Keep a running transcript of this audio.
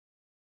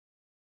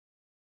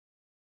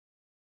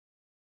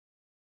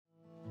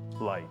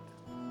light.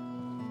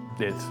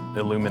 It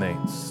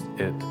illuminates,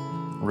 it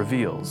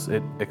reveals,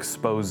 it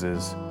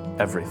exposes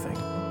everything.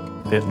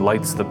 It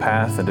lights the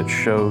path and it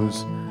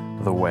shows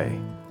the way.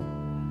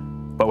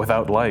 But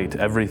without light,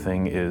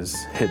 everything is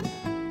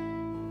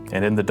hidden.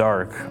 And in the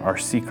dark, our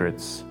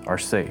secrets are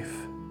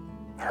safe.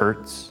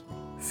 Hurts,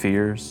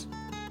 fears,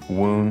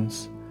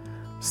 wounds,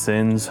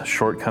 sins,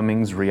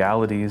 shortcomings,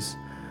 realities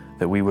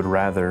that we would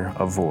rather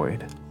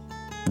avoid.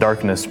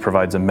 Darkness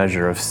provides a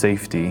measure of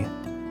safety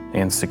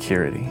and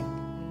security.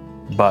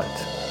 But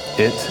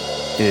it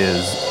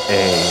is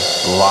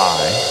a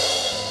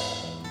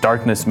lie.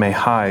 Darkness may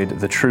hide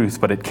the truth,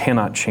 but it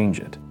cannot change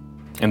it.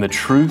 And the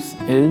truth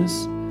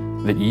is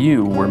that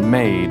you were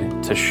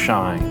made to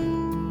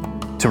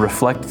shine, to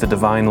reflect the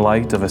divine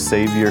light of a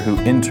Savior who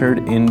entered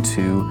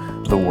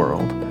into the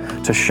world,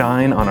 to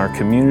shine on our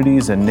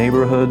communities and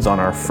neighborhoods, on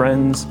our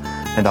friends,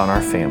 and on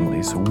our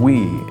families.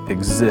 We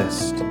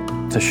exist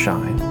to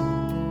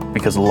shine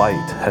because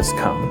light has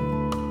come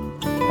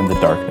and the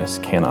darkness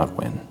cannot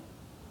win.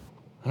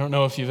 I don't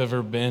know if you've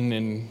ever been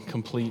in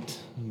complete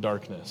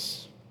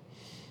darkness.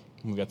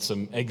 We've got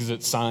some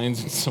exit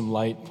signs and some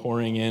light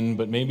pouring in,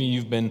 but maybe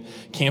you've been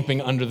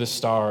camping under the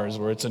stars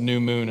where it's a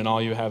new moon and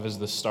all you have is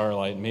the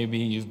starlight. Maybe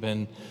you've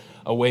been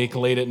awake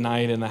late at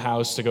night in the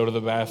house to go to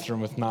the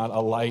bathroom with not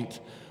a light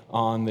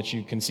on that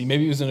you can see.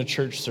 Maybe it was in a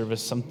church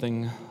service,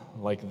 something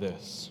like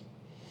this.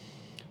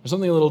 There's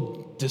something a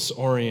little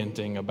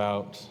disorienting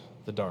about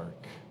the dark.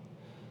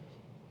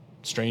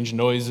 Strange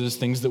noises,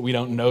 things that we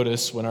don't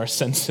notice when our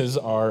senses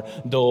are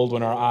dulled,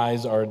 when our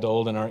eyes are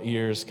dulled, and our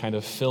ears kind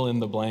of fill in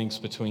the blanks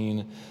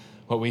between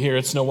what we hear.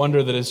 It's no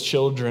wonder that as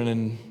children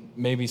and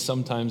maybe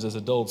sometimes as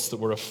adults that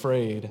we're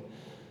afraid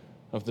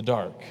of the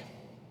dark.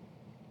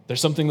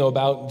 There's something, though,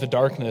 about the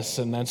darkness,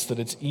 and that's that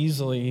it's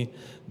easily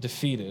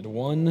defeated.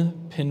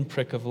 One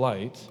pinprick of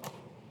light,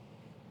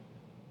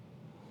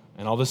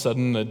 and all of a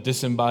sudden a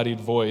disembodied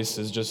voice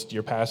is just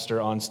your pastor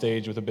on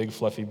stage with a big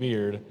fluffy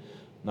beard,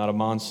 not a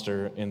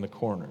monster in the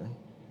corner.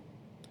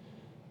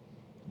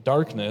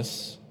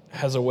 Darkness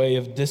has a way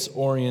of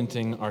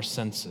disorienting our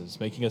senses,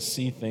 making us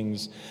see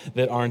things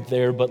that aren't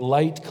there, but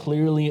light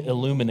clearly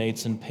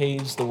illuminates and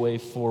paves the way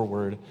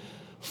forward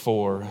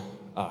for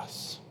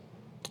us.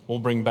 We'll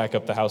bring back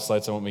up the house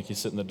lights. I won't make you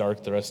sit in the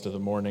dark the rest of the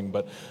morning,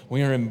 but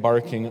we are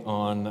embarking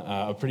on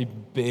a pretty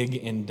big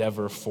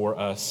endeavor for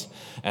us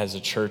as a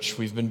church.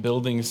 We've been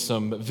building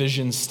some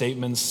vision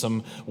statements,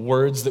 some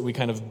words that we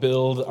kind of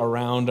build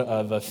around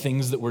the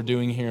things that we're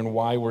doing here and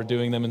why we're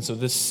doing them. And so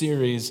this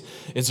series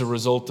is a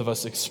result of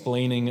us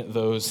explaining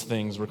those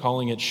things. We're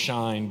calling it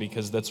Shine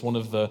because that's one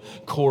of the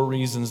core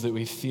reasons that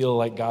we feel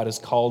like God has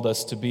called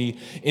us to be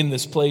in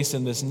this place,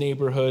 in this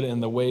neighborhood,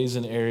 and the ways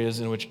and areas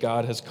in which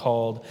God has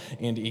called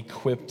and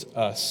equipped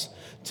us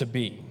to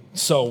be.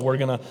 So we're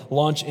going to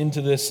launch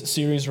into this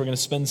series. We're going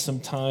to spend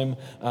some time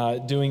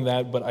doing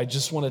that, but I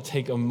just want to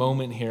take a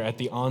moment here at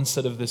the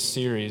onset of this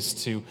series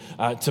to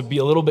be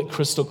a little bit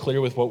crystal clear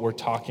with what we're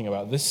talking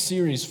about. This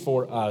series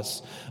for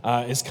us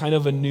is kind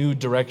of a new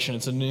direction.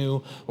 It's a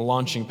new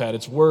launching pad.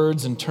 It's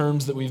words and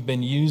terms that we've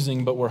been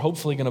using, but we're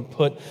hopefully going to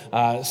put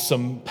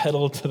some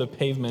pedal to the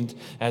pavement,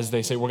 as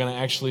they say. We're going to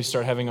actually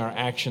start having our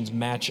actions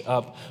match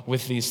up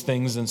with these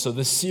things, and so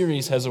this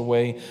series has a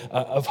way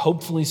of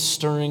hopefully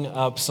stirring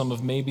up some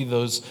of maybe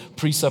those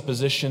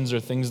presuppositions or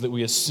things that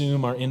we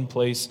assume are in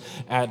place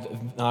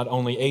at not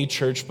only a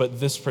church, but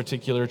this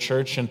particular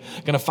church, and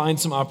going to find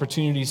some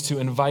opportunities to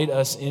invite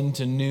us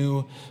into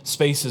new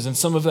spaces. And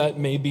some of that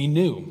may be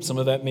new. Some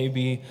of that may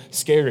be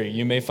scary.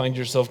 You may find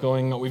yourself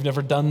going, we've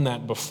never done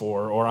that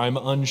before, or I'm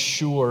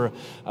unsure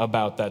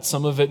about that.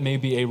 Some of it may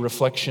be a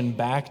reflection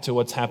back to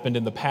what's happened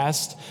in the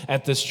past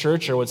at this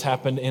church, or what's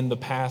happened in the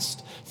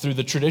past through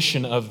the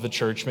tradition of the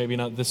church. Maybe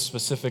not this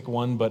specific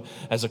one, but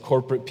as a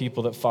corporate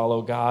people that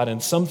follow God.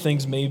 And some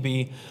things may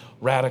be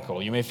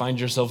radical. You may find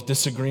yourself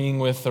disagreeing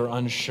with or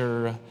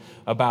unsure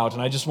about.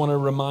 And I just want to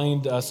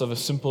remind us of a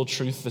simple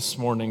truth this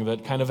morning,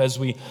 that kind of as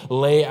we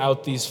lay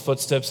out these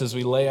footsteps, as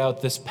we lay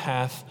out this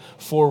path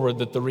forward,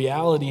 that the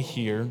reality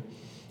here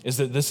is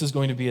that this is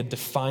going to be a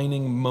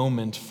defining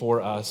moment for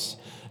us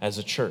as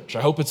a church.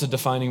 I hope it's a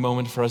defining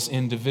moment for us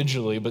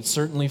individually, but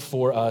certainly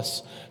for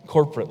us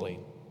corporately.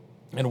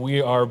 And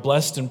we are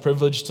blessed and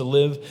privileged to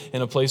live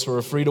in a place where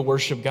we're free to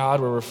worship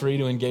God, where we're free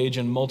to engage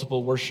in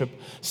multiple worship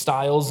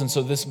styles. And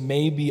so this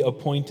may be a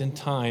point in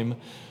time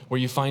where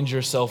you find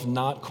yourself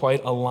not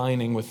quite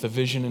aligning with the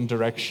vision and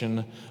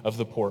direction of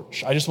the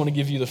Porch. I just want to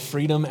give you the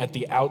freedom at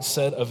the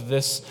outset of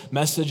this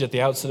message, at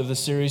the outset of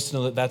this series, to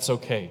know that that's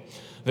okay.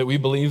 That we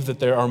believe that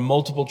there are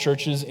multiple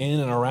churches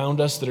in and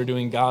around us that are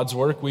doing God's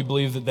work. We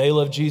believe that they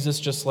love Jesus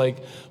just like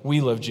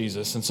we love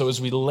Jesus. And so as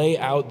we lay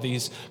out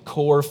these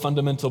core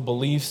fundamental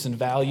beliefs and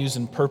values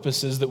and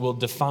purposes that will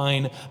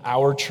define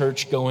our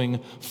church going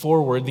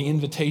forward, the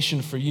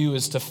invitation for you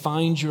is to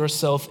find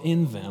yourself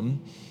in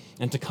them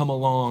and to come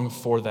along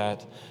for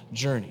that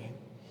journey.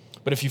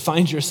 But if you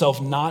find yourself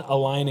not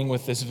aligning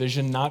with this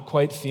vision, not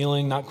quite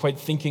feeling, not quite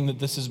thinking that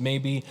this is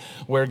maybe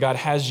where God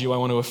has you, I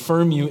want to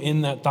affirm you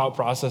in that thought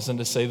process and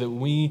to say that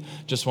we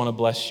just want to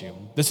bless you.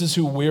 This is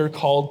who we're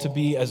called to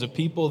be as a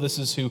people. This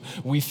is who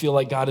we feel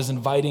like God is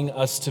inviting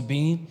us to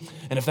be.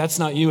 And if that's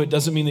not you, it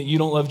doesn't mean that you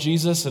don't love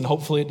Jesus, and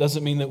hopefully it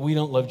doesn't mean that we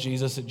don't love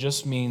Jesus. It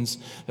just means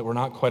that we're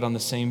not quite on the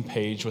same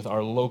page with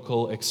our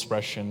local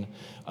expression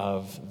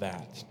of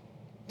that.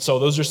 So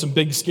those are some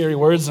big, scary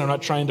words, and I'm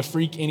not trying to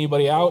freak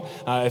anybody out.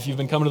 If you've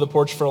been coming to the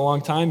porch for a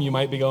long time, you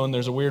might be going,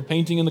 there's a weird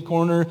painting in the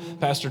corner.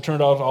 Pastor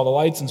turned off all the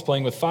lights and is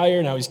playing with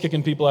fire. Now he's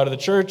kicking people out of the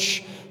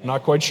church. I'm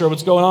not quite sure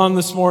what's going on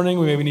this morning.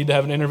 We maybe need to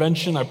have an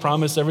intervention. I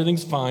promise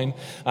everything's fine.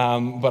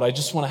 But I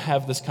just want to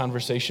have this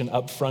conversation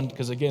up front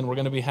because, again, we're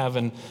going to be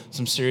having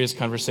some serious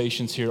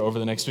conversations here over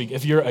the next week.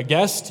 If you're a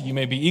guest, you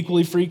may be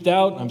equally freaked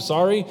out. I'm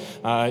sorry.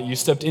 You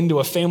stepped into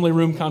a family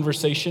room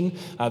conversation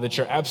that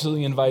you're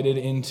absolutely invited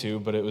into,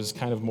 but it was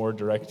kind of more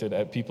directed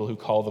at people who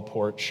call the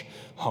porch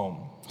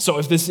home. So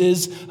if this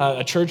is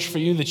a church for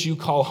you that you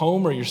call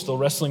home or you're still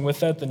wrestling with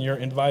that, then you're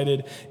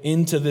invited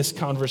into this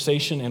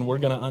conversation, and we're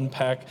going to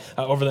unpack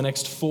over the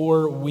next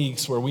 4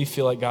 weeks where we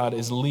feel like God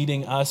is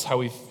leading us, how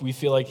we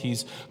feel like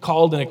he's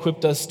called and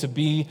equipped us to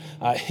be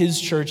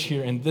his church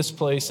here in this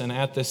place and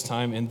at this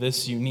time in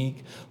this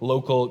unique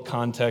local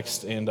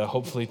context, and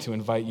hopefully to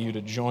invite you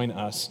to join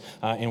us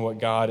in what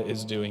God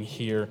is doing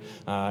here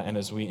and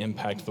as we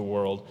impact the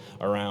world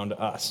around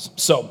us.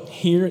 So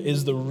here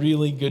is the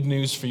really good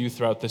news for you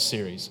throughout this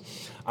series.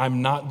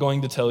 I'm not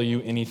going to tell you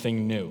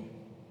anything new.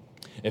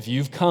 If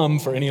you've come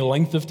for any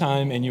length of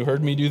time and you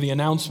heard me do the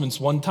announcements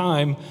one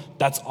time,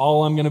 that's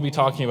all I'm going to be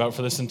talking about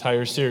for this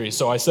entire series.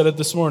 So I said it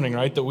this morning,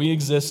 right, that we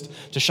exist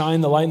to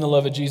shine the light and the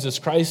love of Jesus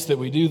Christ, that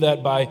we do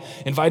that by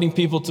inviting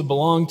people to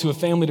belong to a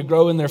family, to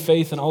grow in their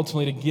faith, and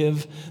ultimately to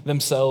give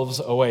themselves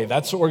away.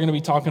 That's what we're going to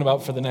be talking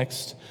about for the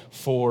next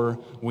 4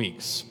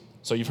 weeks.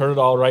 So you've heard it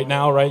all right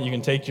now, right? You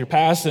can take your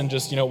pass and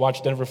just,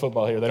 watch Denver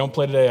football here. They don't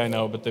play today, I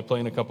know, but they play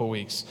in a couple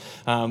weeks.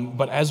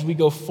 But as we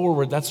go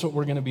forward, that's what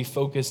we're going to be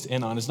focused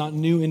in on. It's not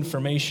new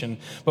information,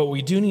 but what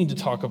we do need to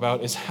talk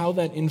about is how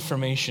that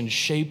information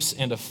shapes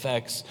and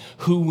affects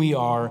who we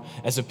are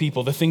as a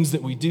people. The things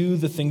that we do,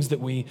 the things that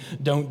we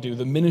don't do,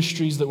 the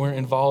ministries that we're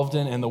involved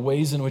in, and the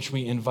ways in which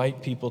we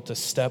invite people to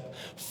step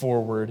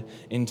forward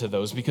into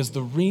those. Because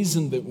the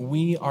reason that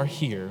we are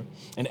here,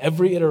 and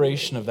every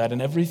iteration of that,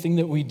 and everything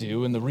that we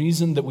do, and the reason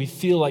that we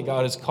feel like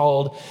God has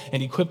called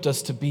and equipped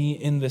us to be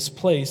in this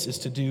place is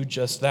to do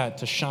just that,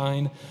 to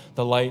shine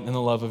the light and the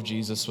love of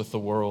Jesus with the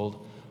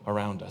world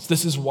around us.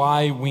 This is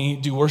why we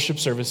do worship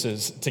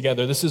services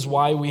together. This is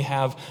why we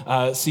have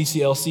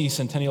CCLC,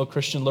 Centennial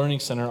Christian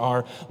Learning Center,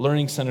 our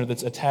learning center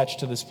that's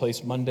attached to this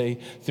place Monday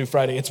through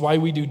Friday. It's why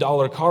we do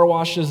dollar car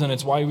washes, and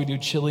it's why we do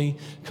chili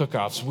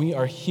cook-offs. We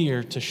are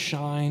here to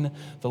shine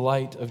the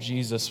light of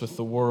Jesus with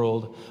the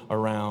world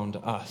around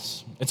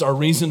us. It's our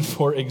reason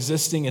for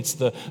existing. It's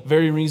the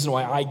very reason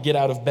why I get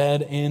out of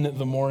bed in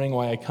the morning,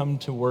 why I come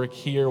to work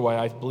here, why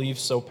I believe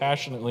so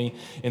passionately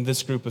in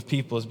this group of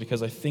people, is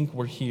because I think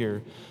we're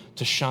here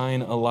to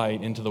shine a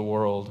light into the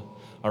world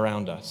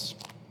around us.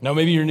 Now,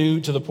 maybe you're new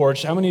to the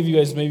porch. How many of you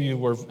guys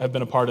have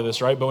been a part of this,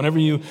 right? But whenever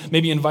you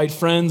maybe invite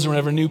friends or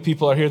whenever new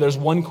people are here, there's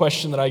one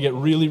question that I get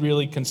really,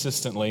 really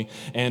consistently,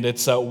 and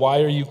it's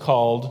why are you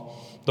called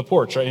the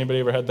porch, right? Anybody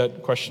ever had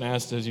that question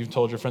asked as you've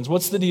told your friends?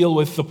 What's the deal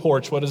with the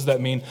porch? What does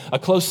that mean? A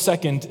close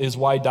second is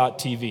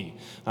why.tv.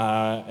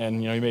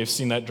 And you may have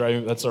seen that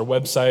driving. That's our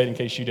website in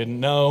case you didn't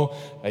know.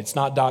 It's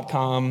not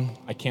 .com.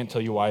 I can't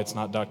tell you why it's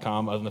not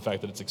 .com other than the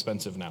fact that it's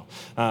expensive now.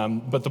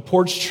 But the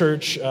Porch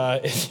Church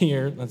is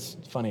here. That's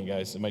funny,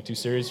 guys. Am I too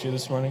serious for you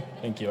this morning?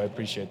 Thank you. I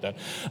appreciate that.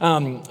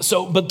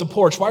 But the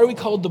porch, why are we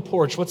called the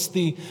porch? What's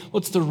the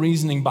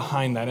reasoning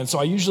behind that? And so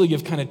I usually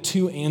give kind of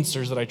 2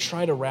 answers that I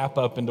try to wrap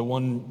up into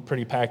one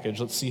pretty package.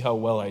 Let's see how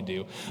well I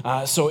do.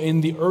 So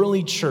in the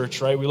early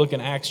church, right, we look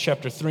in Acts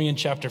chapter 3 and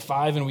chapter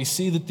 5, and we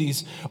see that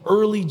these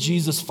early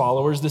Jesus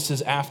followers, this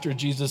is after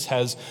Jesus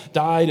has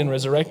died and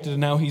resurrected, and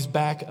now he's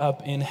back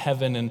up in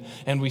heaven,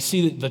 and we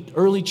see that the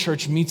early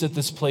church meets at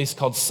this place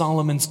called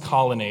Solomon's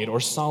Colonnade, or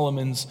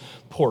Solomon's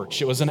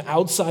Porch. It was an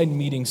outside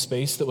meeting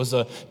space that was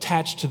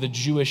attached to the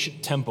Jewish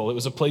temple. It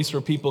was a place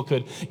where people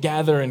could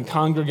gather and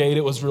congregate.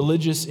 It was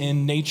religious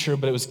in nature,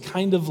 but it was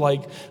kind of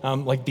like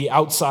the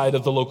outside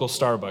of the local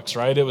Starbucks,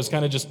 right? It was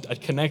kind of just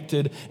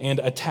connected and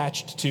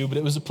attached to, but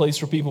it was a place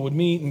where people would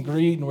meet and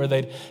greet and where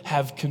they'd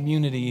have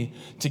community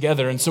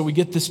together. And so we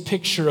get this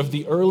picture of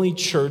the early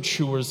church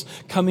who was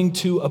coming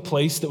to a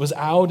place that was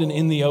out and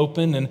in the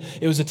open, and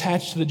it was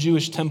attached to the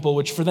Jewish temple,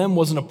 which for them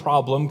wasn't a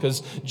problem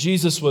because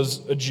Jesus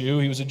was a Jew.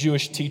 He was a Jewish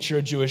Jewish teacher,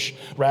 a Jewish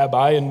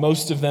rabbi, and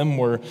most of them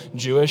were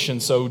Jewish.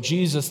 And so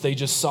Jesus, they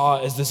just saw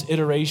as this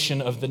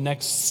iteration of the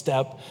next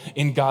step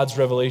in God's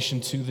revelation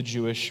to the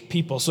Jewish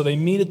people. So they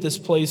meet at this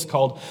place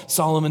called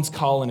Solomon's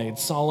Colonnade,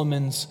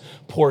 Solomon's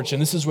Porch.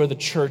 And this is where the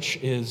church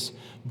is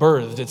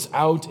birthed. It's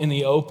out in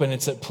the open.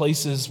 It's at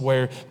places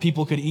where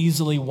people could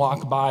easily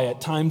walk by.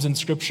 At times in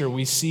Scripture,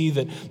 we see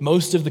that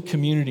most of the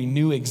community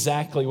knew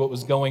exactly what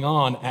was going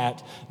on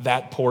at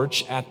that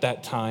porch at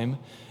that time.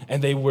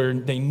 And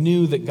they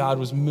knew that God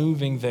was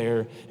moving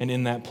there and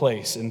in that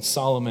place, in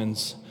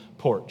Solomon's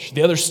Porch.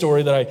 The other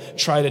story that I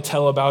try to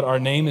tell about our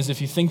name is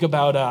if you think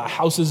about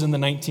houses in the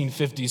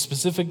 1950s,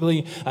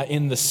 specifically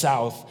in the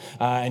South,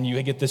 and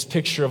you get this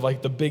picture of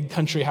like the big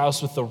country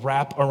house with the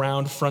wrap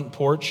around front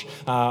porch,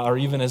 or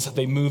even as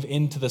they move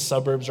into the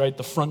suburbs, right?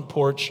 The front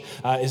porch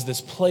is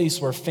this place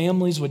where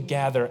families would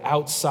gather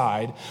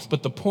outside,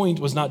 but the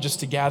point was not just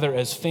to gather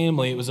as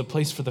family, it was a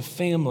place for the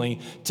family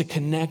to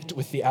connect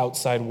with the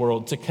outside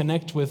world, to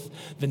connect with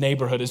the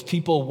neighborhood. As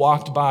people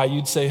walked by,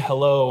 you'd say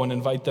hello and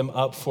invite them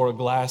up for a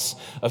glass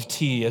of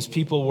tea. As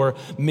people were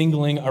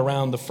mingling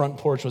around, the front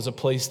porch was a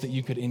place that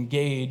you could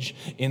engage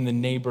in the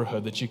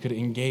neighborhood, that you could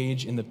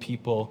engage in the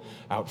people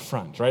out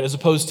front, right? As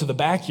opposed to the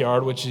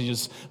backyard, which is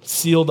just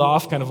sealed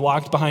off, kind of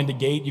locked behind a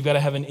gate. You've got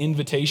to have an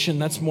invitation.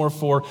 That's more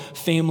for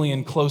family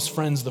and close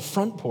friends. The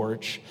front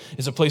porch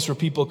is a place where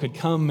people could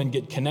come and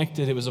get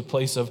connected. It was a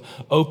place of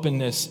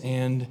openness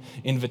and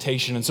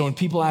invitation. And so when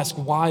people ask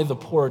why the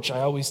porch,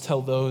 I always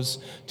tell those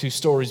two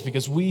stories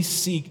because we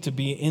seek to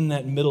be in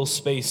that middle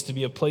space, to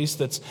be a place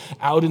that's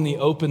out in the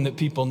open that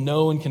people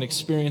know and can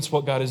experience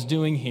what God is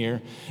doing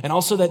here. And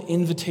also that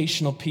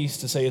invitational piece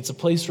to say it's a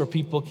place where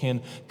people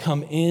can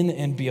come in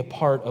and be a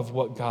part of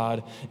what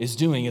God is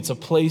doing. It's a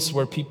place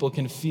where people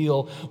can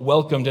feel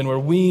welcomed and where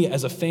we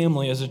as a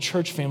family, as a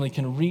church family,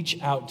 can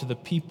reach out to the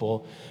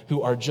people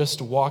who are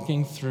just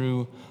walking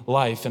through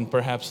life and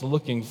perhaps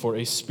looking for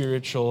a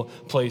spiritual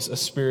place, a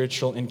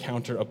spiritual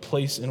encounter, a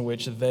place in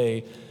which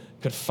they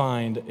could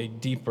find a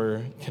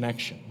deeper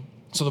connection.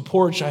 So the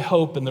porch, I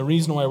hope, and the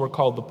reason why we're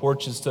called the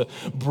porch is to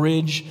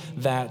bridge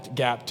that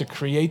gap, to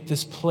create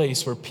this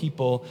place where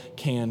people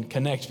can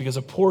connect. Because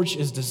a porch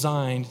is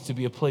designed to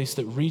be a place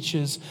that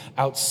reaches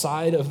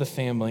outside of the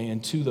family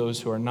and to those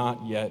who are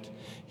not yet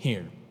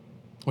here.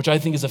 Which I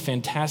think is a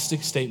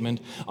fantastic statement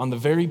on the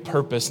very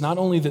purpose, not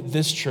only that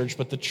this church,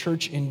 but the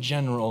church in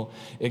general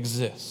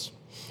exists.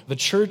 The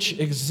church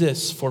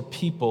exists for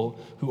people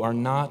who are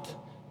not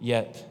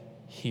yet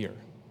here.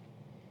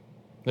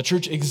 The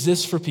church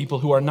exists for people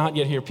who are not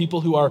yet here,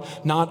 people who are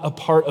not a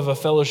part of a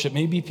fellowship,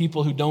 maybe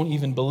people who don't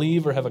even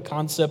believe or have a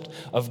concept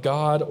of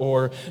God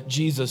or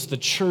Jesus. The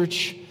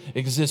church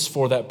exists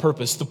for that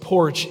purpose. The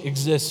porch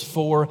exists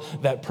for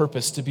that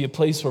purpose, to be a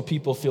place where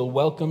people feel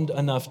welcomed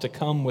enough to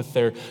come with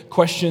their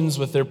questions,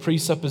 with their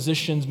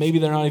presuppositions. Maybe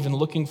they're not even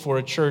looking for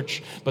a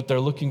church, but they're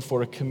looking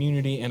for a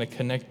community and a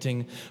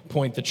connecting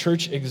point. The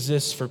church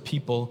exists for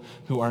people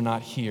who are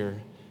not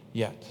here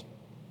yet.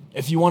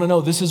 If you want to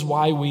know, this is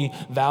why we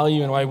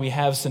value and why we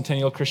have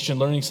Centennial Christian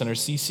Learning Center,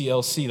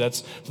 CCLC.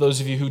 That's, for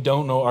those of you who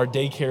don't know, our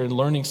daycare and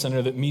learning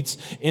center that meets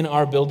in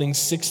our building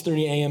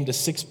 6:30 a.m. to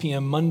 6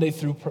 p.m. Monday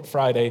through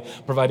Friday,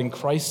 providing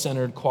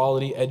Christ-centered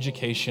quality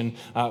education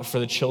for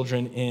the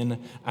children in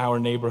our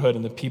neighborhood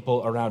and the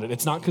people around it.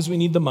 It's not because we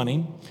need the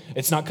money.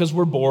 It's not because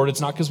we're bored.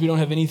 It's not because we don't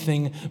have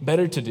anything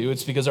better to do.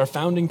 It's because our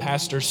founding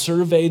pastor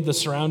surveyed the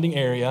surrounding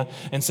area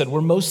and said, we're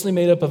mostly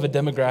made up of a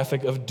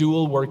demographic of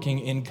dual working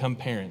income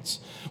parents.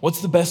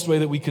 What's the best way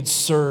that we could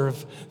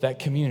serve that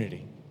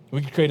community?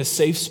 We could create a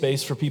safe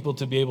space for people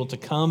to be able to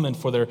come and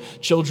for their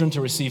children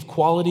to receive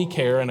quality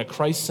care and a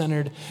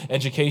Christ-centered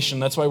education.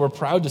 That's why we're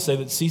proud to say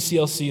that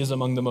CCLC is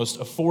among the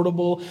most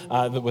affordable,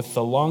 with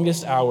the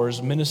longest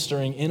hours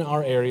ministering in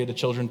our area to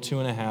children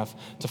 2.5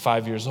 to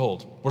 5 years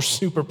old. We're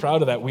super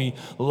proud of that. We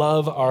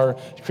love our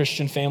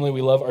Christian family.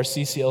 We love our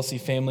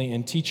CCLC family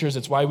and teachers.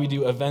 It's why we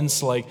do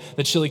events like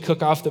the Chili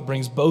Cook-Off that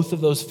brings both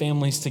of those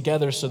families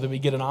together so that we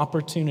get an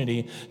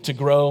opportunity to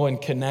grow and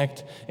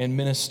connect and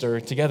minister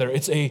together.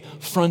 It's a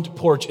front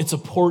porch. It's a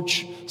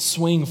porch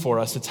swing for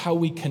us. It's how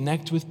we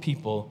connect with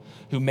people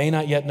who may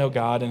not yet know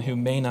God and who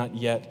may not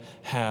yet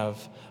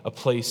have a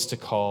place to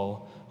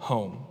call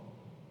home.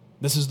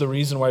 This is the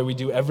reason why we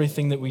do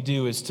everything that we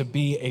do, is to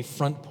be a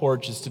front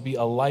porch, is to be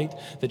a light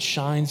that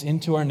shines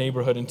into our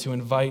neighborhood and to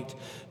invite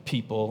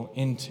people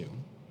into.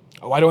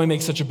 Why do I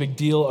make such a big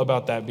deal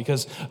about that?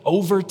 Because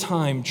over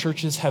time,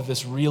 churches have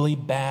this really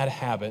bad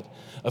habit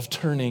of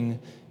turning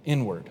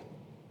inward.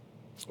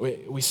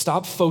 We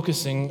stop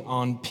focusing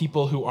on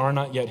people who are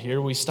not yet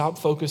here. We stop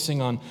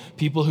focusing on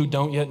people who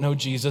don't yet know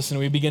Jesus, and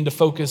we begin to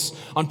focus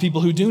on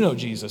people who do know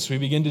Jesus. We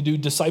begin to do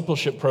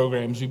discipleship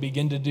programs. We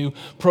begin to do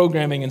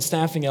programming and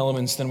staffing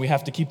elements. Then we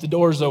have to keep the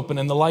doors open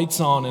and the lights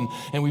on,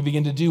 and we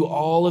begin to do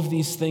all of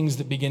these things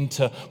that begin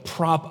to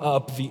prop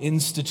up the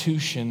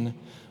institution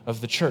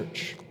of the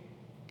church.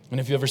 And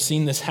if you've ever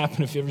seen this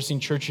happen, if you've ever seen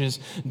churches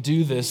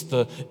do this,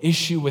 the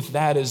issue with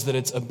that is that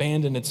it's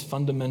abandoned its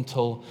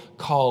fundamental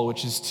call,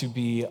 which is to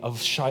be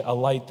a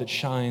light that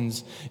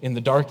shines in the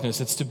darkness.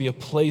 It's to be a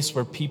place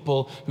where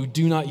people who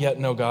do not yet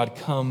know God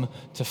come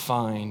to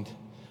find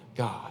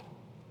God.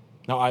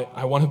 Now,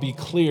 I want to be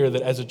clear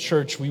that as a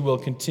church, we will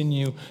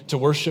continue to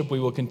worship, we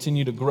will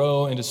continue to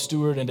grow and to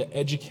steward and to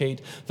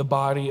educate the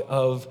body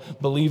of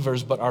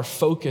believers, but our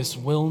focus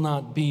will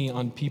not be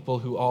on people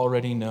who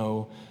already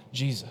know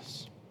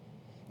Jesus.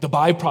 The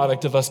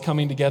byproduct of us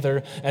coming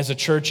together as a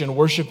church and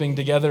worshiping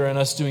together and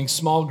us doing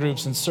small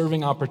groups and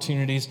serving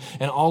opportunities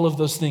and all of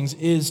those things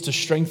is to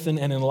strengthen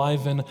and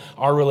enliven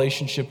our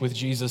relationship with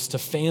Jesus, to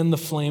fan the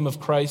flame of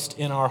Christ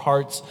in our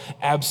hearts.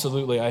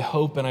 Absolutely. I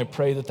hope and I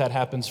pray that that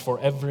happens for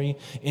every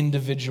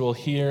individual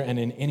here and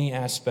in any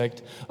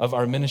aspect of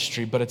our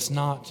ministry, but it's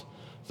not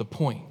the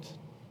point.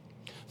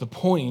 The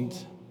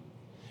point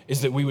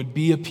is that we would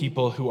be a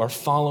people who are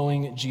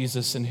following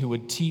Jesus and who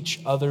would teach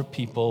other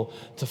people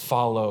to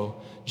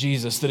follow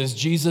Jesus. That as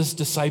Jesus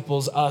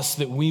disciples us,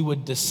 that we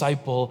would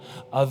disciple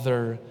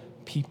other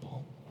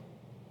people.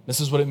 This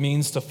is what it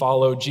means to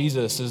follow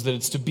Jesus, is that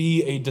it's to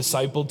be a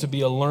disciple, to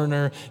be a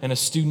learner and a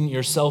student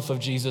yourself of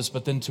Jesus,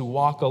 but then to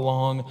walk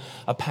along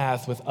a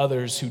path with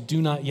others who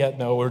do not yet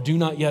know or do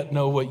not yet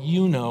know what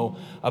you know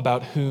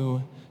about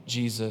who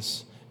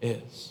Jesus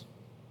is.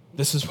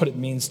 This is what it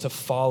means to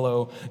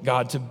follow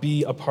God, to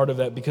be a part of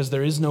that, because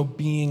there is no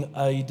being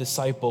a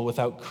disciple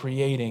without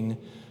creating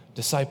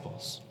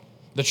disciples.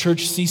 The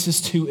church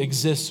ceases to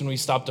exist when we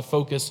stop to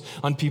focus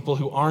on people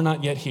who are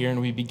not yet here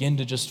and we begin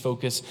to just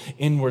focus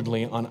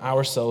inwardly on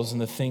ourselves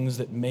and the things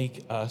that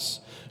make us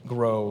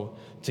grow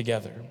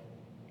together.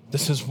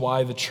 This is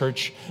why the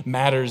church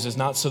matters, is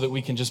not so that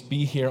we can just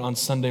be here on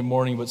Sunday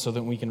morning, but so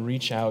that we can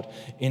reach out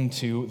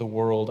into the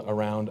world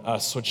around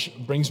us. Which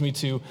brings me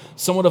to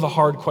somewhat of a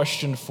hard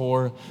question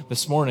for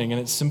this morning,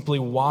 and it's simply,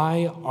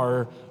 why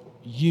are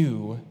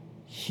you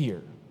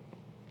here?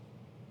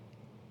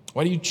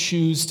 Why do you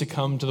choose to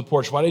come to the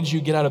porch? Why did you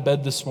get out of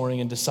bed this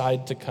morning and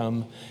decide to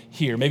come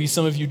here? Maybe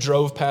some of you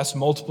drove past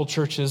multiple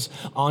churches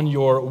on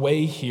your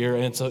way here,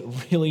 and it's a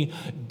really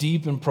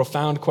deep and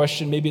profound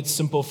question. Maybe it's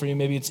simple for you,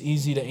 maybe it's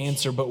easy to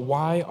answer, but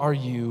why are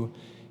you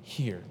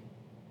here?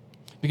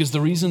 Because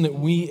the reason that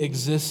we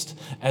exist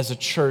as a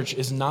church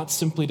is not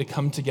simply to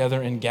come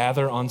together and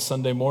gather on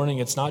Sunday morning.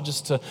 It's not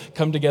just to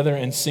come together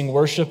and sing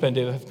worship and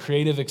to have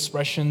creative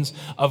expressions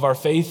of our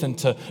faith and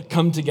to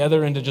come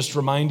together and to just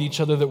remind each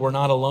other that we're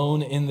not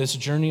alone in this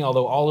journey,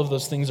 although all of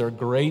those things are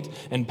great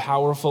and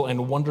powerful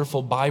and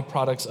wonderful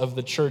byproducts of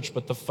the church.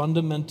 But the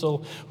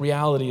fundamental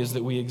reality is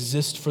that we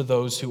exist for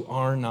those who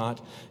are not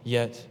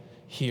yet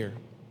here.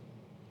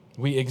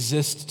 We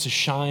exist to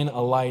shine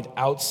a light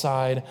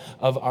outside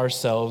of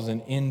ourselves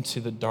and into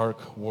the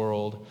dark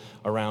world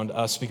around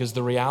us, because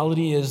the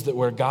reality is that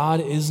where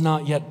God is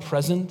not yet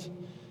present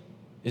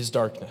is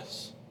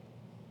darkness.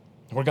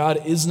 Where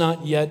God is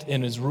not yet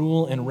in his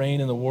rule and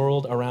reign in the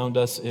world around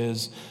us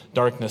is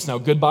darkness. Now,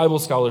 good Bible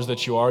scholars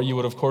that you are, you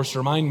would of course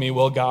remind me,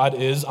 well, God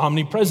is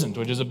omnipresent,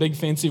 which is a big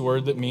fancy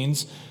word that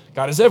means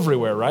God is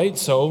everywhere, right?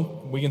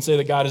 So we can say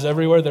that God is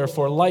everywhere,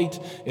 therefore light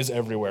is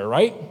everywhere,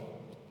 right?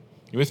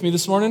 You with me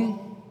this morning?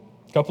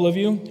 A couple of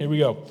you? Here we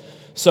go.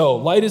 So,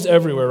 light is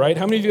everywhere, right?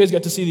 How many of you guys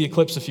got to see the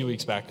eclipse a few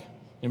weeks back?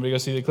 Anybody go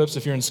see the eclipse?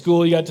 If you're in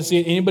school, you got to see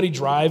it. Anybody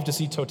drive to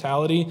see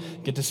totality?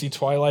 Get to see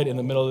twilight in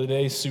the middle of the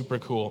day? Super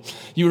cool.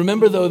 You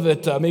remember, though,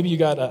 that maybe you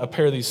got a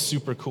pair of these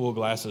super cool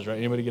glasses, right?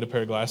 Anybody get a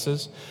pair of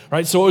glasses?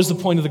 Right? So what was the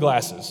point of the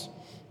glasses?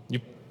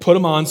 You put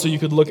them on so you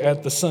could look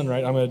at the sun,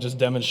 right? I'm going to just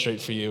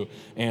demonstrate for you.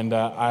 And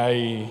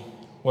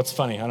what's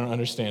funny? I don't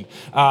understand.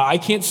 I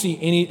can't see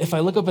any. If I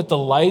look up at the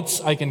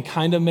lights, I can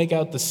kind of make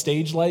out the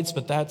stage lights,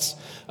 but that's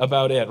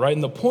about it, right?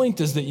 And the point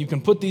is that you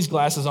can put these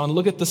glasses on,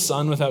 look at the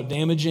sun without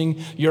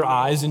damaging your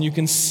eyes, and you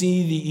can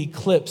see the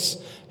eclipse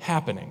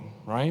happening,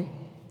 right?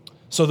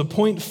 So the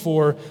point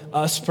for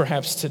us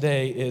perhaps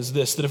today is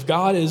this, that if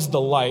God is the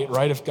light,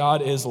 right? If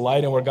God is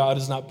light and where God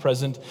is not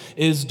present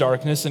is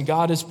darkness, and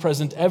God is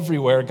present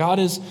everywhere,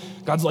 God's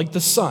like the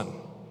sun.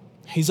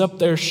 He's up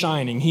there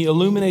shining. He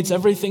illuminates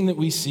everything that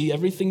we see,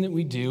 everything that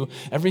we do,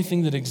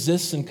 everything that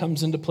exists and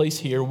comes into place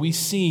here. We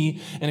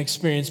see and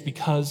experience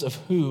because of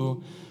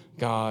who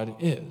God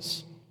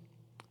is.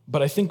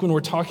 But I think when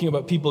we're talking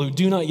about people who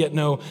do not yet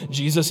know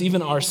Jesus,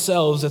 even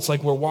ourselves, it's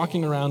like we're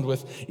walking around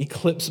with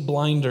eclipse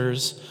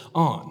blinders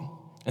on.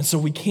 And so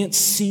we can't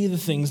see the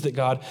things that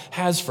God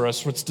has for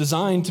us. It's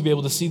designed to be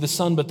able to see the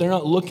sun, but they're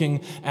not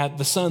looking at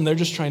the sun. They're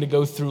just trying to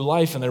go through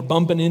life, and they're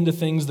bumping into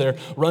things. They're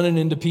running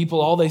into people.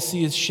 All they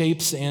see is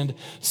shapes and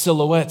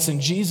silhouettes.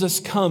 And Jesus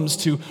comes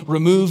to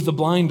remove the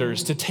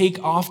blinders, to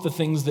take off the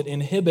things that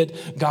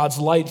inhibit God's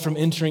light from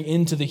entering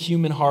into the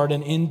human heart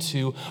and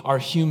into our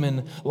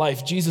human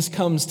life. Jesus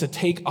comes to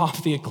take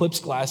off the eclipse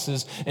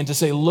glasses and to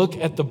say, look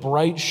at the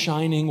bright,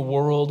 shining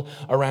world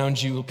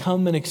around you.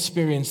 Come and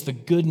experience the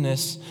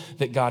goodness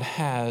that God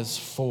has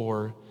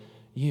for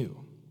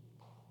you.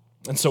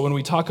 And so when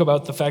we talk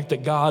about the fact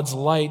that God's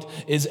light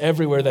is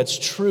everywhere, that's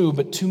true,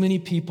 but too many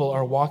people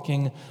are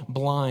walking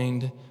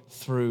blind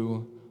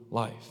through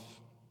life.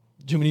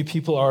 Too many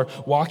people are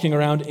walking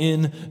around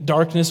in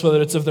darkness,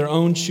 whether it's of their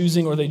own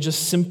choosing or they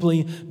just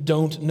simply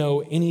don't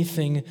know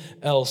anything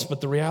else. But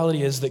the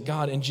reality is that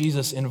God and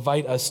Jesus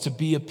invite us to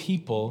be a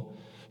people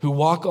who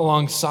walk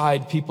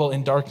alongside people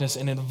in darkness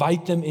and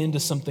invite them into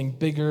something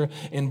bigger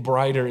and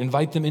brighter,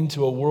 invite them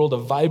into a world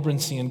of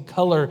vibrancy and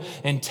color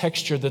and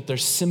texture that they're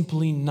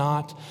simply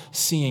not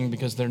seeing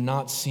because they're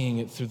not seeing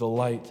it through the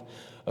light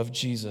of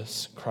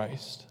Jesus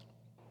Christ.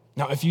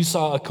 Now, if you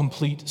saw a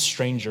complete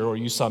stranger or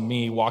you saw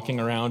me walking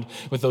around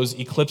with those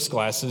eclipse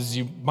glasses,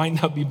 you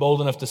might not be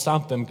bold enough to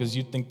stop them because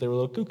you'd think they were a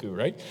little cuckoo,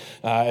 right?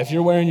 If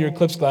you're wearing your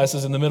eclipse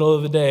glasses in the middle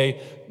of the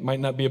day, might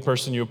not be a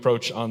person you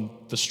approach on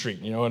the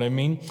street, you know what I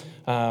mean?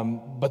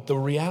 But the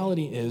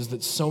reality is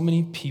that so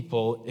many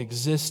people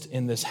exist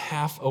in this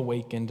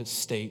half-awakened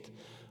state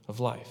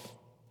of life,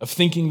 of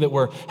thinking that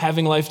we're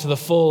having life to the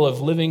full,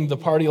 of living the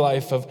party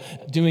life, of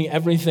doing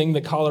everything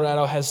that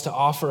Colorado has to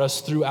offer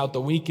us throughout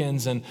the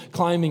weekends, and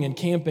climbing and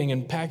camping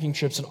and packing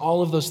trips and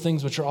all of those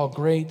things, which are all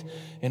great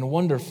and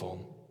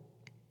wonderful.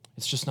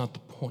 It's just not the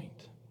point.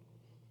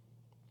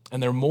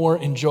 And they're more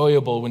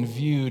enjoyable when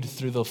viewed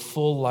through the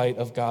full light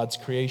of God's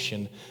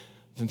creation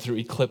than through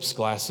eclipse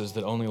glasses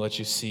that only let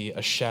you see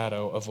a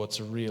shadow of what's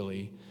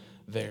really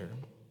there.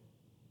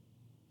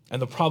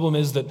 And the problem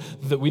is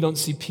that we don't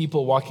see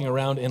people walking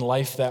around in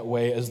life that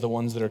way as the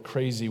ones that are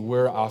crazy.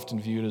 We're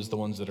often viewed as the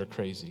ones that are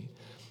crazy.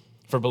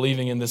 For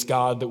believing in this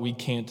God that we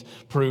can't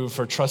prove,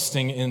 for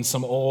trusting in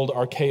some old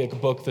archaic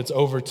book that's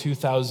over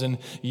 2,000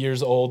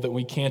 years old that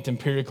we can't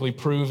empirically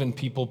prove, and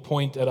people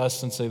point at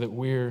us and say that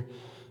we're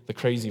the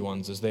crazy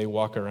ones as they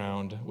walk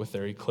around with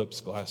their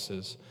eclipse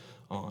glasses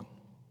on.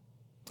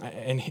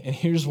 And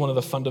here's one of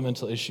the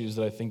fundamental issues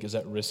that I think is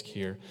at risk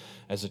here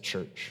as a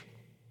church.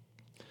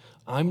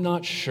 I'm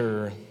not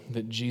sure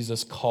that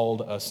Jesus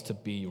called us to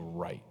be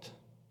right.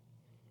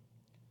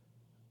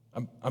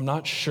 I'm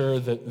not sure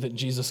that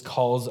Jesus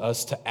calls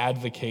us to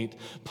advocate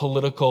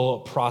political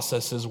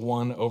processes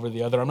one over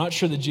the other. I'm not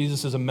sure that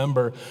Jesus is a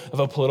member of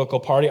a political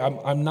party.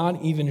 I'm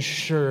not even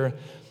sure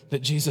that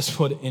Jesus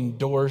would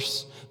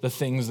endorse the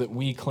things that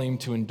we claim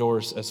to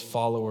endorse as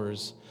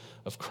followers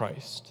of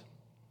Christ.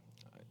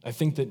 I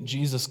think that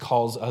Jesus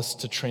calls us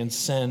to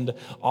transcend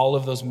all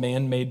of those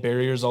man-made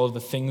barriers, all of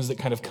the things that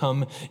kind of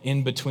come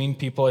in between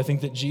people. I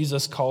think that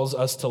Jesus calls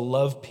us to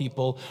love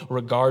people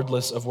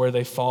regardless of where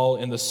they fall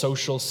in the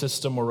social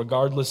system, or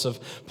regardless of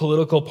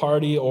political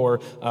party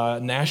or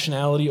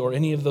nationality or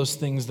any of those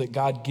things, that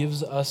God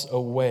gives us a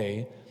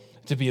way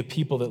to be a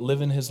people that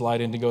live in his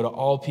light and to go to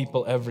all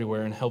people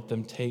everywhere and help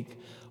them take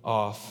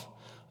off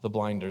the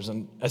blinders.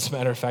 And as a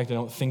matter of fact, I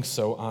don't think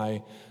so,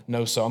 I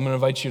know so. I'm going to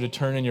invite you to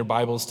turn in your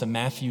Bibles to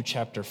Matthew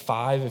chapter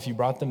 5. If you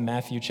brought them,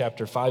 Matthew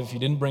chapter 5. If you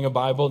didn't bring a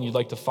Bible and you'd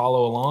like to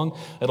follow along,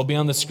 it'll be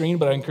on the screen,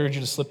 but I encourage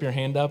you to slip your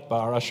hand up.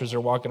 Our ushers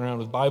are walking around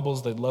with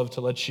Bibles. They'd love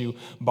to let you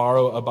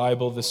borrow a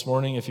Bible this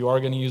morning. If you are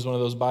going to use one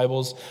of those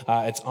Bibles,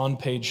 it's on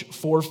page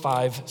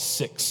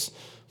 456.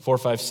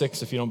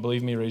 456. If you don't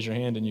believe me, raise your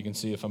hand and you can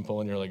see if I'm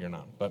pulling your leg or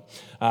not. But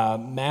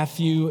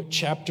Matthew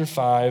chapter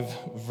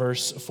 5,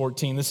 verse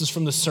 14. This is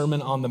from the Sermon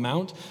on the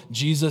Mount.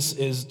 Jesus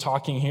is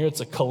talking here.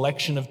 It's a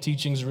collection of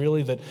teachings,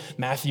 really, that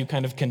Matthew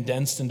kind of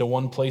condensed into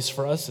one place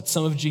for us. It's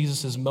some of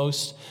Jesus'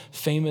 most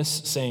famous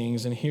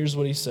sayings. And here's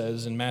what he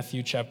says in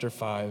Matthew chapter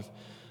 5,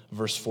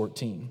 verse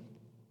 14.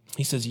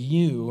 He says,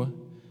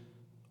 "You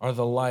are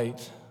the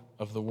light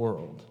of the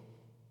world.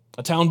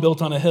 A town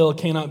built on a hill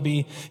cannot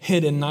be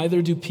hidden,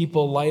 neither do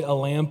people light a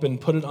lamp and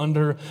put it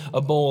under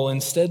a bowl.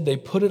 Instead, they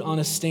put it on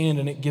a stand,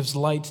 and it gives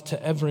light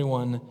to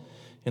everyone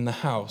in the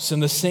house. In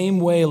the same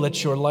way,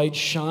 let your light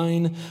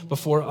shine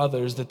before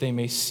others, that they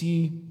may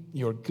see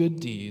your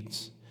good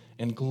deeds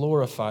and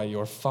glorify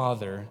your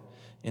Father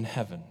in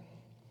heaven."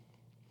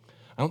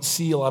 I don't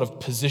see a lot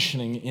of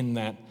positioning in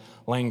that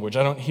language.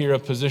 I don't hear a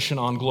position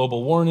on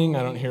global warming.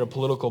 I don't hear a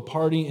political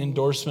party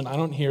endorsement. I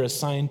don't hear a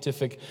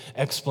scientific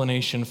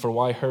explanation for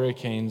why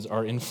hurricanes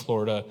are in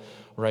Florida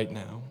right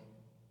now.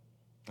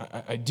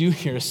 I do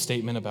hear a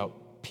statement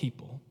about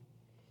people.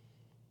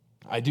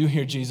 I do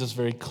hear Jesus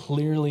very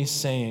clearly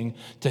saying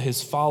to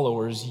his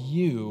followers,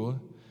 "You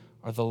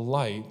are the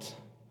light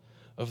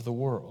of the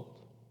world."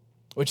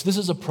 Which, this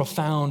is a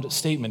profound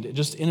statement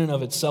just in and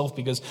of itself,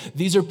 because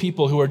these are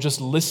people who are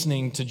just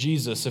listening to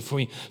Jesus. If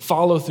we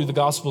follow through the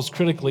Gospels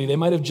critically, they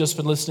might have just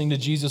been listening to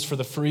Jesus for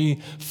the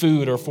free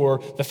food, or for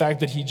the fact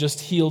that he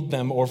just healed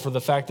them, or for the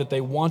fact that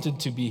they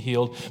wanted to be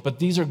healed. But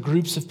these are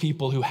groups of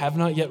people who have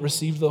not yet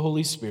received the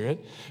Holy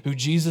Spirit, who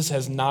Jesus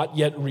has not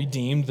yet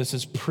redeemed. This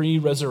is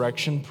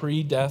pre-resurrection,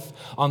 pre-death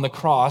on the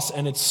cross,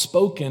 and it's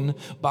spoken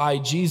by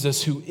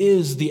Jesus, who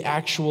is the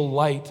actual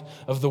light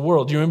of the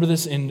world. Do you remember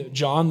this in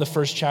John, the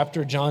first chapter?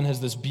 chapter, John has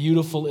this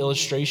beautiful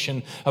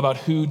illustration about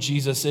who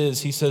Jesus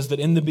is. He says that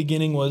in the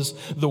beginning was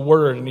the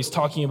Word, and he's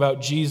talking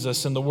about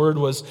Jesus, and the Word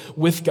was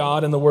with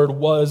God, and the Word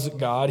was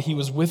God. He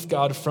was with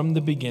God from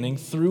the beginning.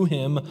 Through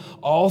him,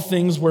 all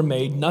things were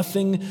made.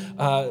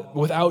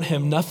 Without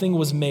him, nothing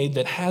was made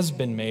that has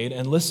been made.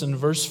 And listen,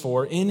 verse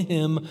 4, in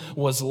him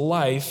was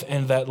life,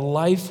 and that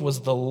life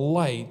was the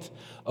light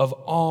of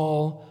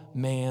all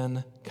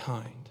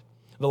mankind.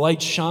 The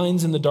light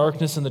shines in the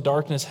darkness, and the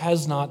darkness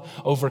has not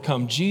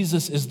overcome.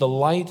 Jesus is the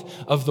light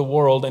of the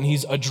world, and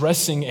he's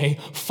addressing a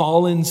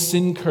fallen,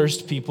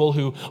 sin-cursed people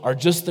who are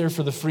just there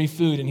for the free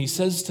food. And he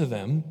says to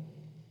them,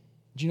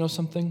 do you know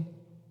something?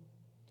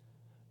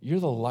 You're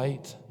the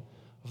light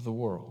of the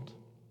world.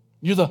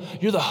 You're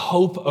the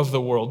hope of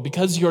the world.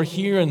 Because you're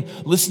here and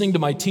listening to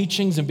my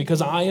teachings, and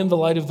because I am the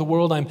light of the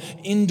world, I'm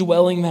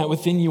indwelling that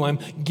within you. I'm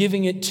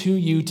giving it to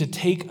you to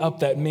take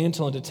up that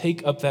mantle and to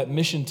take up that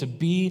mission, to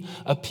be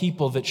a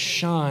people that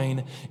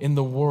shine in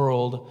the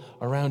world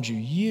around you.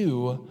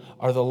 You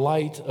are the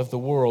light of the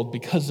world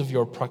because of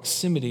your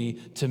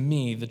proximity to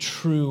me, the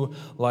true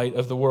light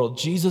of the world.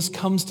 Jesus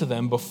comes to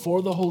them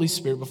before the Holy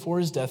Spirit, before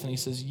his death, and he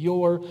says,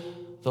 you're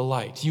the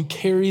light. You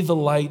carry the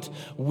light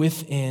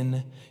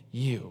within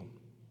you.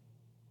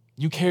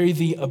 You carry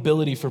the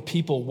ability for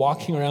people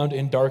walking around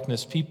in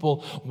darkness,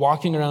 people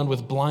walking around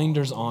with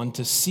blinders on,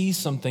 to see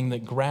something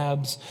that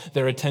grabs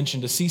their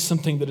attention, to see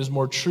something that is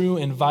more true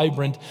and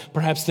vibrant,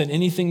 perhaps than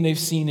anything they've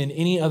seen in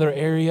any other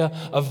area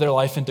of their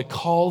life, and to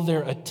call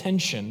their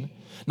attention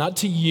not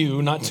to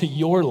you, not to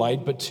your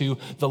light, but to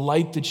the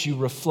light that you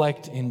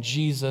reflect in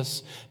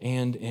Jesus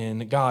and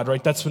in God,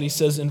 right? That's what he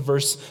says in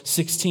verse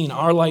 16.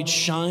 Our light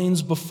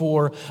shines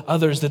before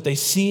others, that they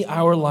see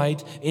our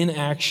light in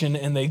action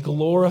and they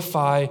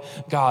glorify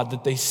God,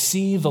 that they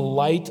see the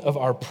light of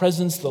our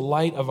presence, the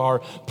light of our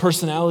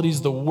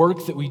personalities, the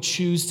work that we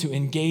choose to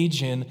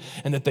engage in,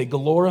 and that they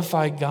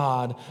glorify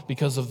God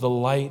because of the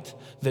light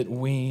that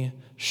we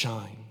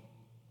shine.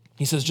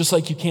 He says, just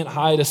like you can't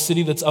hide a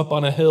city that's up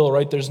on a hill,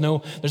 right? There's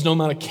no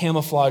amount of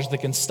camouflage that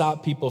can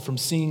stop people from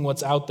seeing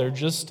what's out there.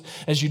 Just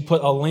as you'd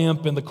put a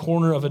lamp in the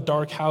corner of a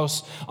dark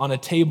house on a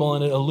table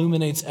and it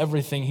illuminates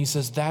everything, he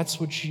says, that's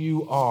what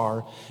you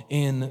are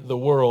in the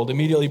world.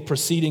 Immediately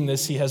preceding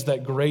this, he has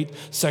that great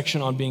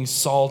section on being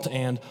salt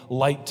and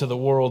light to the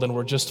world, and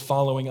we're just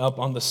following up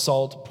on the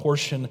salt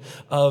portion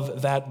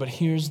of that. But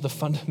here's the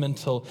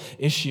fundamental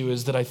issue,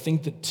 is that I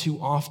think that too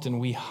often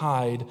we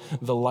hide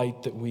the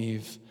light that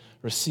we've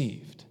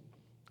received.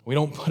 We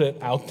don't put it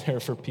out there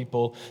for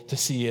people to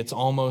see. It's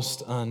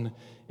almost an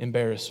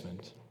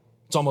embarrassment.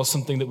 It's almost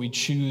something that we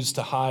choose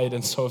to hide.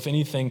 And so if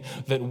anything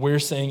that we're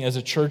saying as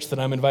a church, that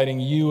I'm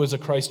inviting you as a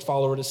Christ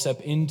follower to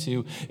step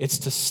into, it's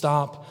to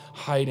stop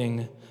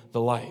hiding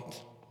the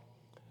light,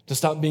 to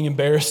stop being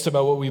embarrassed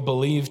about what we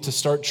believe, to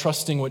start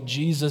trusting what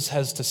Jesus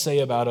has to say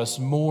about us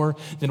more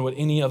than what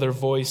any other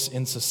voice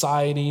in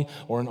society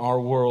or in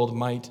our world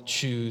might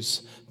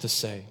choose to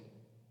say.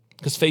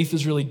 Because faith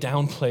is really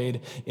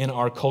downplayed in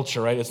our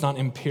culture, right? It's not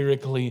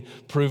empirically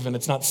proven.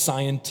 It's not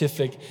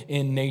scientific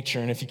in nature.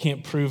 And if you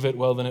can't prove it,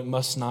 well, then it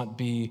must not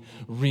be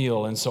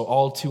real. And so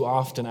all too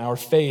often, our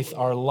faith,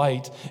 our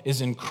light, is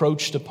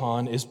encroached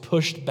upon, is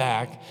pushed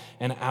back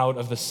and out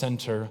of the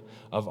center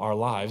of our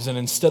lives. And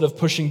instead of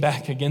pushing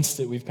back against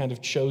it, we've kind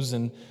of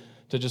chosen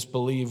to just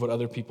believe what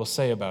other people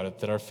say about it,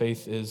 that our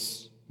faith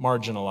is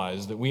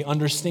marginalized, that we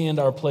understand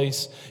our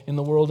place in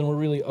the world and we're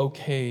really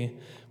okay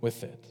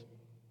with it.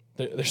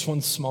 There's one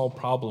small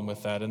problem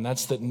with that, and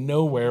that's that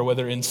nowhere,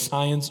 whether in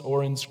science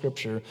or in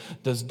Scripture,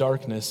 does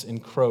darkness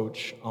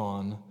encroach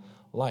on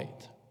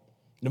light.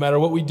 No matter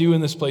what we do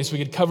in this place, we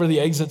could cover the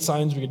exit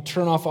signs, we could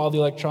turn off all the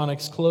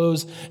electronics,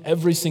 close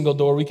every single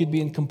door, we could be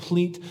in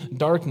complete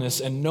darkness,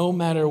 and no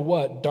matter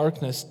what,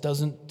 darkness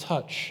doesn't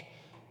touch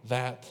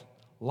that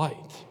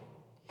light.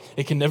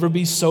 It can never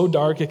be so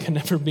dark, it can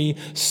never be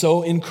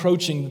so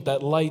encroaching that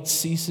that light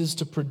ceases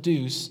to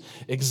produce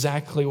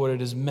exactly what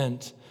it is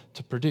meant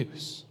to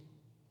produce.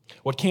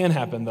 What can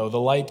happen, though, the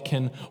light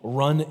can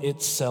run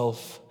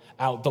itself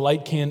out. The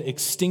light can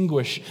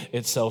extinguish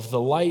itself.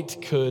 The light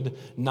could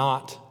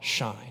not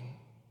shine.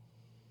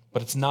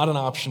 But it's not an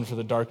option for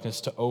the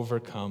darkness to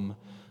overcome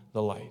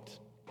the light.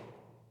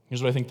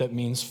 Here's what I think that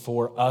means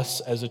for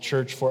us as a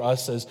church, for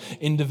us as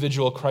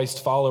individual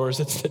Christ followers.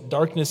 It's that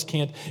darkness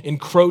can't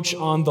encroach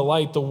on the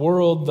light. The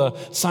world, the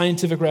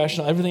scientific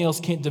rationale, everything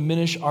else can't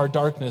diminish our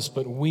darkness,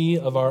 but we,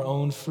 of our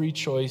own free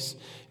choice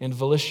and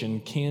volition,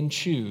 can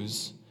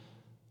choose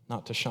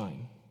not to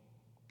shine.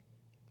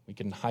 We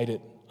can hide it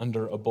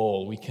under a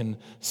bowl. We can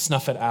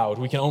snuff it out.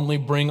 We can only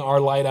bring our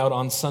light out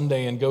on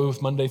Sunday and go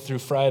Monday through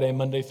Friday,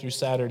 Monday through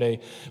Saturday,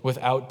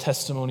 without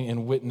testimony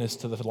and witness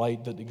to the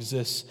light that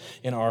exists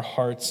in our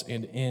hearts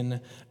and in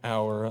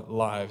our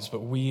lives.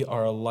 But we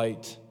are a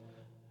light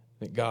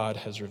that God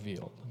has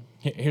revealed.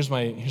 Here's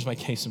my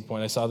case in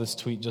point. I saw this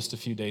tweet just a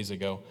few days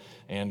ago,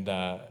 and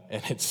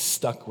it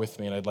stuck with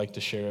me, and I'd like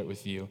to share it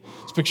with you.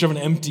 It's a picture of an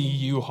empty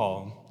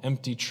U-Haul,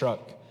 empty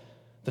truck.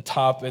 The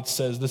top, it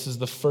says, this is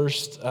the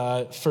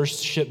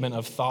first shipment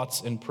of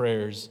thoughts and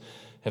prayers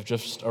have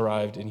just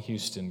arrived in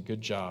Houston.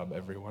 Good job,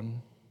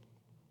 everyone.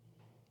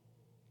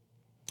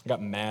 I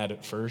got mad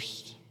at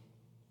first,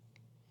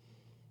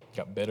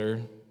 got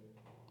bitter,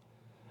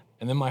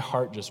 and then my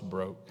heart just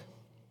broke.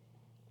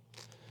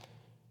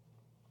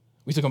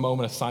 We took a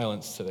moment of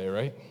silence today,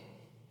 right?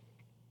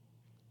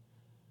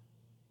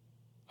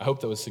 I hope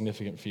that was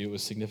significant for you. It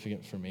was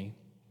significant for me.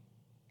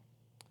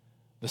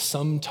 The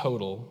sum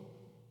total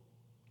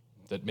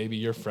that maybe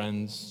your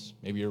friends,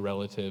 maybe your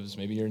relatives,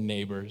 maybe your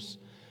neighbors,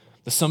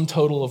 the sum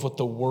total of what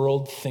the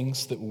world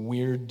thinks that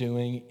we're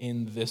doing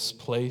in this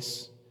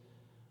place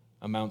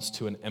amounts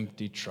to an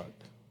empty truck.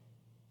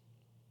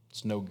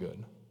 It's no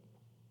good.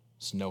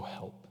 It's no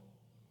help.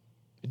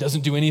 It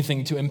doesn't do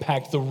anything to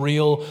impact the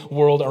real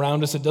world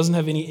around us. It doesn't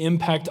have any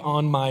impact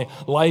on my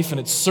life, and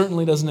it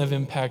certainly doesn't have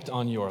impact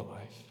on your life.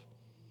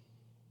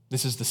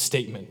 This is the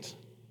statement.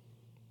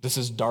 This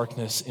is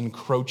darkness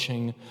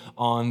encroaching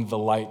on the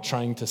light,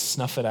 trying to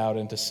snuff it out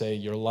and to say,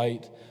 your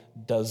light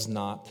does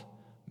not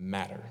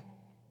matter.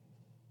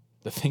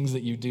 The things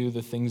that you do,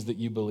 the things that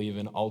you believe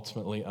in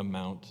ultimately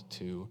amount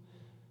to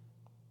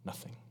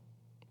nothing.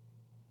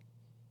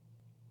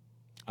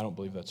 I don't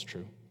believe that's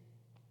true.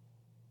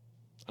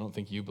 I don't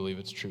think you believe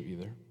it's true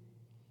either.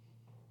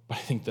 But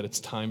I think that it's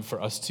time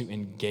for us to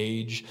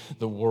engage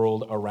the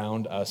world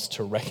around us,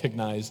 to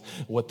recognize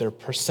what their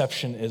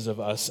perception is of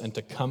us, and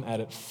to come at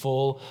it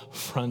full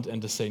front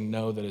and to say,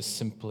 no, that is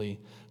simply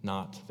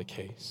not the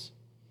case.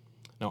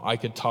 Now, I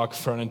could talk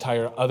for an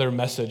entire other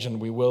message,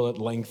 and we will at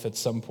length at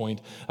some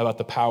point, about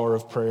the power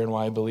of prayer and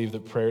why I believe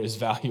that prayer is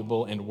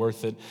valuable and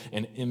worth it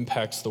and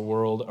impacts the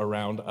world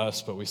around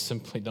us, but we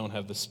simply don't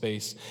have the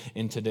space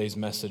in today's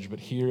message. But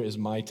here is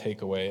my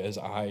takeaway as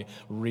I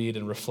read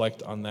and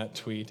reflect on that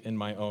tweet in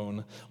my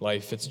own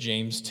life. It's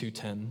James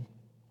 2:10.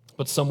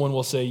 But someone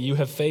will say, you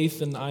have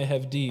faith and I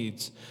have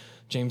deeds.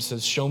 James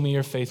says, show me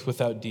your faith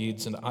without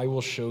deeds, and I will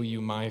show you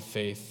my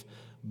faith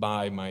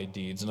by my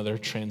deeds. Another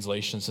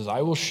translation says,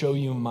 I will show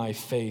you my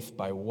faith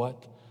by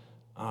what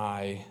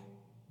I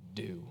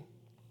do.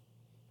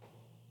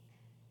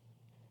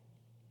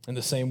 In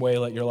the same way,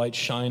 let your light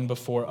shine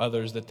before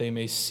others, that they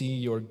may see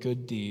your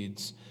good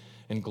deeds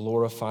and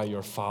glorify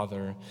your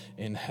Father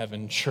in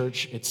heaven.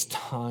 Church, it's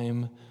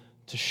time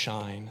to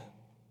shine.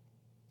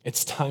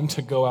 It's time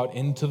to go out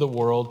into the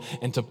world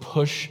and to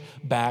push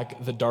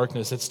back the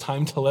darkness. It's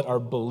time to let our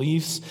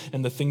beliefs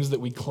and the things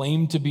that we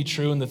claim to be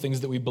true and the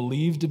things that we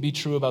believe to be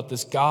true about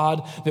this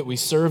God that we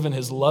serve and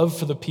his love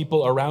for the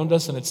people around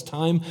us, and it's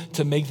time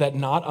to make that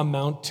not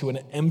amount to an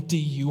empty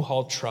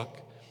U-Haul truck.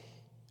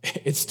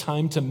 It's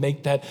time to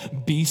make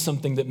that be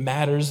something that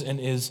matters and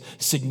is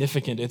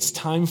significant. It's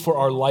time for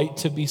our light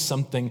to be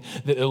something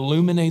that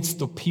illuminates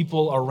the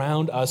people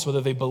around us,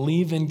 whether they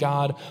believe in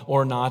God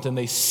or not, and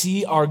they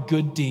see our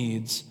good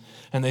deeds,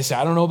 and they say,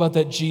 I don't know about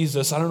that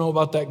Jesus, I don't know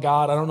about that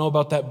God, I don't know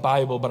about that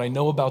Bible, but I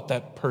know about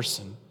that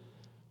person.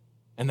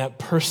 And that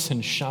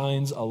person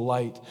shines a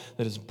light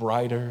that is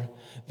brighter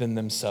than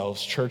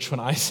themselves. Church, when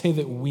I say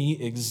that we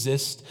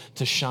exist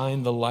to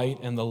shine the light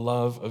and the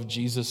love of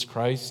Jesus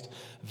Christ,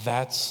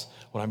 that's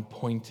what I'm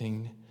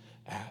pointing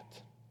at.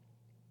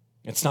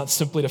 It's not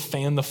simply to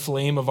fan the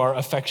flame of our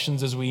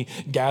affections as we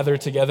gather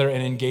together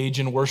and engage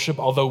in worship,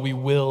 although we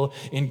will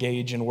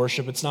engage in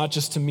worship. It's not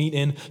just to meet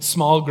in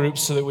small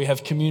groups so that we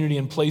have community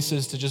and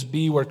places to just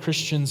be where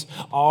Christians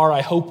are.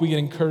 I hope we get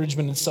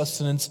encouragement and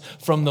sustenance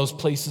from those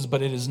places,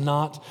 but it is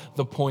not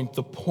the point.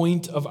 The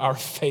point of our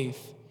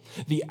faith,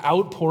 the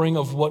outpouring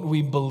of what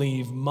we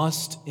believe,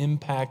 must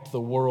impact the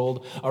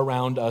world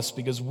around us,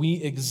 because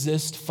we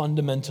exist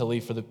fundamentally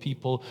for the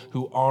people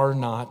who are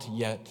not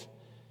yet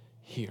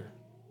here.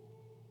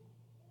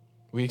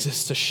 We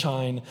exist to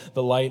shine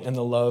the light and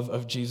the love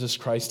of Jesus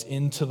Christ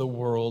into the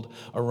world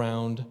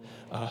around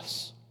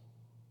us.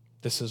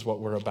 This is what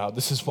we're about.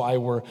 This is why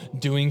we're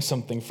doing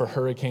something for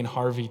Hurricane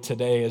Harvey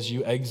today. As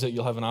you exit,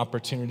 you'll have an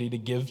opportunity to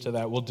give to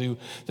that. We'll do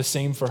the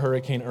same for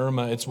Hurricane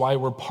Irma. It's why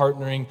we're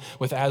partnering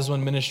with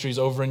Aswan Ministries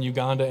over in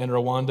Uganda and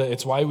Rwanda.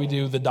 It's why we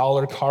do the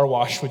 $1 car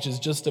wash, which is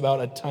just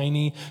about a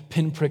tiny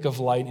pinprick of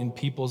light in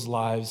people's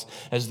lives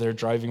as they're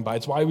driving by.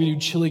 It's why we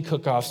do chili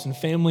cook-offs and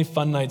family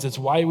fun nights. It's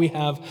why we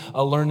have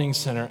a learning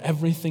center.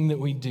 Everything that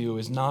we do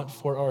is not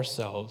for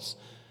ourselves.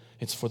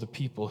 It's for the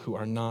people who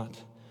are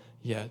not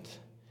yet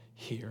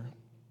here.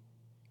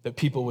 That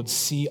people would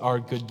see our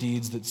good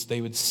deeds, that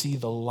they would see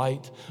the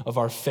light of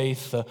our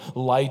faith, the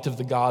light of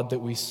the God that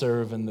we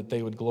serve, and that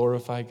they would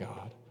glorify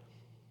God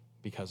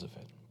because of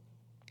it.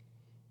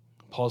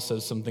 Paul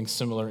says something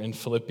similar in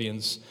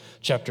Philippians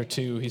chapter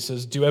 2. He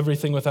says, do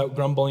everything without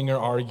grumbling or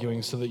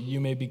arguing, so that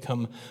you may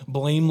become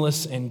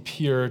blameless and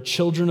pure,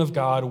 children of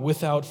God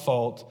without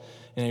fault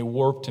in a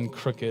warped and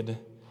crooked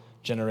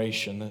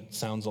generation. That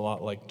sounds a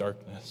lot like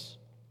darkness.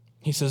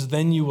 He says,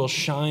 then you will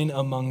shine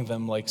among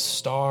them like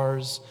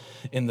stars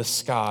in the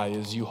sky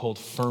as you hold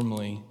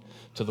firmly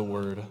to the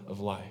word of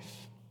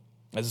life.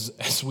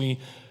 As we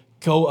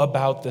go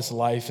about this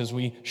life, as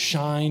we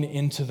shine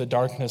into the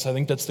darkness, I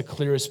think that's the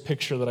clearest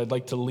picture that I'd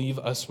like to leave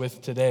us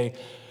with today,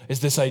 is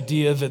this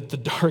idea that the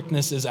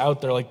darkness is out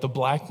there like the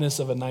blackness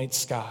of a night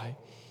sky.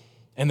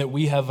 and that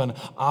we have an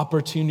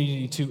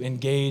opportunity to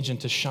engage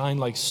and to shine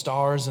like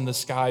stars in the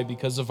sky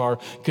because of our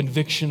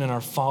conviction and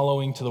our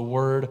following to the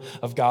Word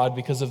of God,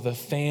 because of the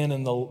fan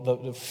and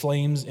the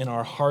flames in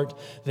our heart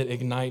that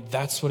ignite.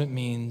 That's what it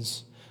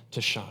means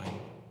to shine.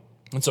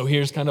 And so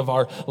here's kind of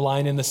our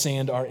line in the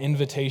sand. Our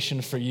invitation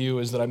for you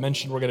is that I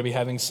mentioned we're going to be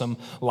having some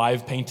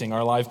live painting.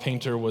 Our live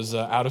painter was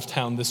out of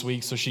town this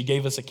week, so she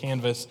gave us a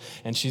canvas,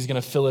 and she's going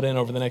to fill it in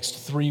over the next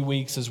 3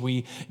 weeks as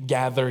we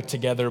gather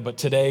together. But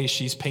today,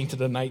 she's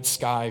painted a night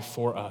sky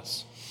for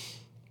us.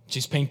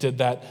 She's painted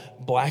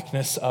that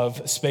blackness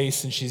of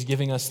space, and she's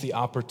giving us the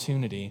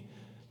opportunity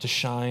to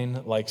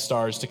shine like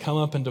stars, to come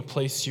up and to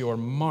place your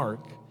mark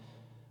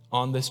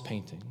on this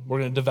painting. We're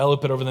going to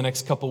develop it over the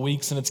next couple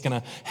weeks, and it's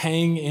going to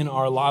hang in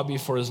our lobby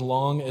for as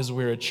long as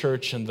we're a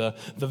church. And the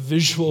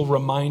visual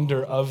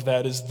reminder of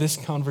that is this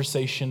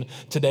conversation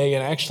today,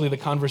 and actually the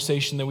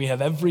conversation that we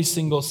have every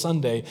single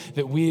Sunday,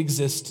 that we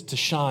exist to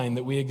shine,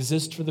 that we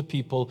exist for the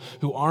people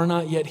who are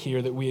not yet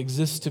here, that we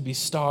exist to be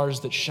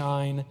stars that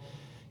shine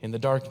in the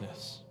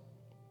darkness.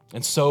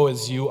 And so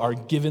as you are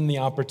given the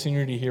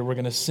opportunity here, we're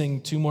going to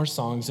sing 2 more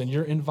songs, and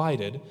you're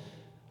invited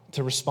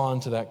to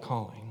respond to that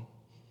calling.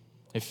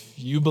 If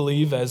you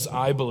believe, as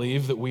I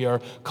believe, that we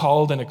are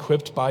called and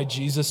equipped by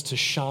Jesus to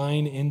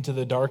shine into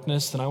the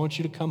darkness, then I want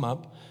you to come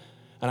up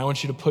and I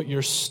want you to put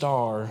your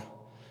star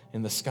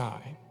in the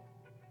sky.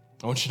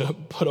 I want you to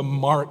put a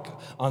mark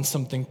on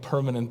something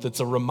permanent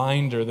that's a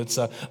reminder, that's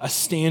a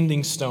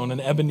standing stone.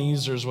 An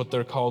Ebenezer is what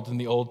they're called in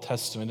the Old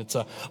Testament. It's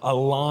a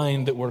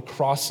line that we're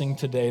crossing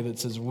today that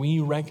says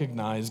we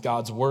recognize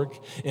God's work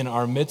in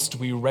our midst.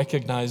 We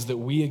recognize that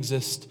we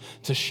exist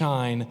to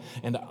shine,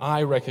 and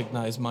I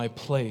recognize my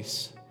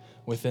place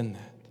within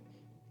that.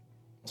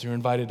 So you're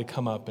invited to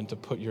come up and to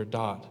put your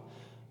dot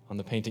on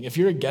the painting. If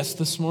you're a guest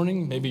this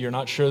morning, maybe you're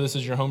not sure this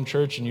is your home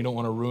church and you don't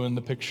want to ruin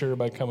the picture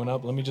by coming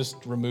up, let me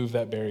just remove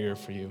that barrier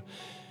for you.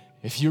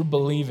 If you're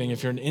believing,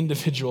 if you're an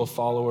individual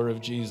follower of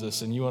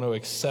Jesus and you want to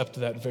accept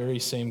that very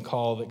same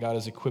call that God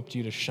has equipped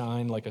you to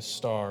shine like a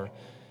star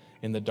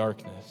in the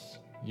darkness,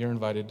 you're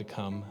invited to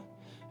come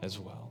as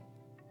well.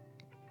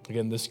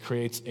 Again, this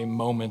creates a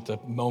moment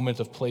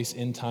of place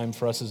in time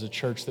for us as a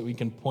church that we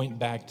can point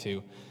back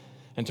to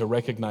and to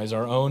recognize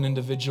our own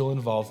individual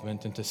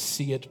involvement and to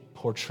see it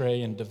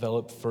portray and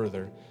develop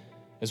further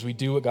as we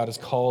do what God has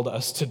called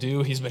us to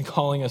do. He's been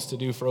calling us to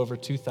do for over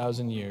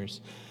 2,000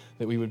 years,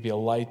 that we would be a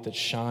light that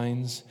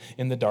shines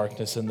in the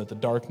darkness and that the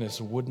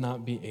darkness would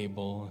not be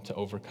able to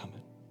overcome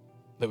it.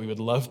 That we would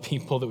love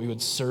people, that we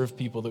would serve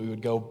people, that we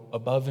would go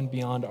above and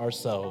beyond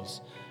ourselves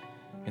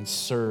and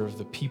serve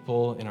the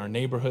people in our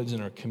neighborhoods,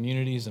 in our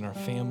communities, in our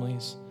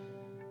families,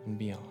 and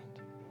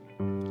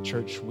beyond.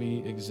 Church, we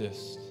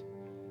exist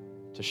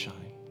to shine.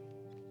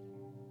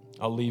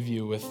 I'll leave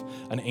you with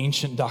an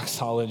ancient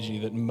doxology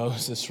that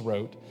Moses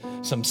wrote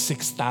some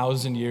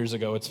 6,000 years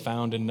ago. It's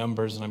found in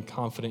Numbers, and I'm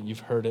confident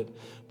you've heard it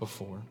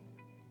before.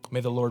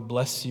 May the Lord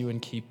bless you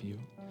and keep you.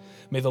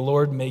 May the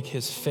Lord make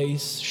his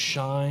face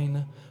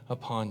shine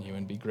upon you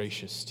and be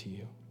gracious to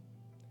you.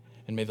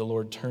 And may the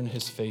Lord turn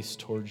his face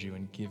towards you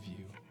and give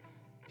you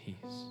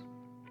peace.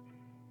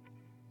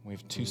 We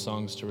have 2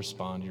 songs to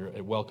respond. You're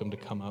welcome to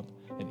come up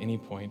at any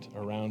point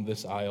around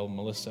this aisle.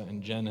 Melissa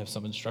and Jen have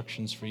some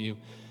instructions for you,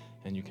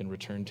 and you can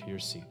return to your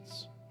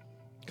seats.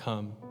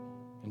 Come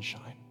and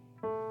shine.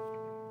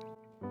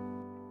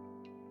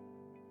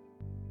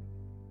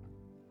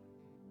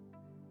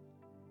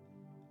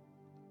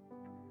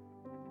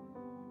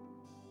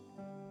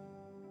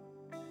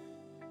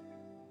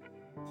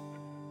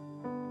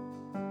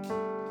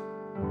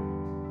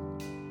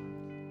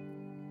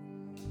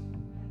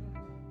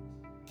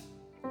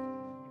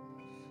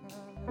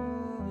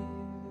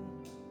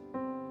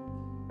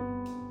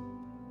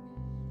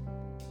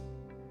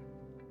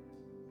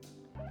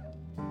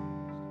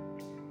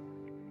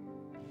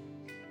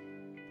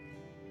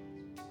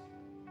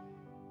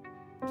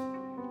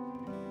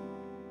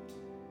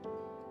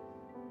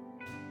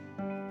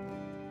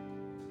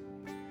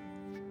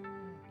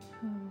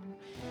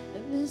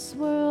 This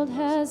world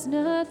has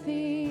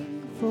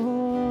nothing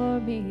for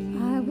me.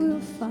 I will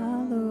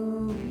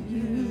follow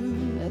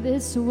you.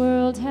 This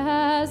world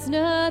has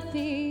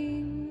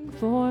nothing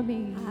for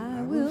me.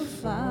 I will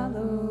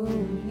follow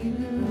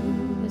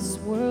you. This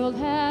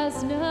world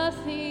has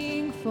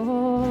nothing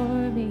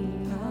for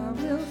me. I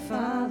will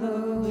follow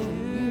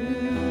you.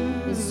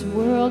 This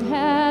world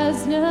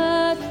has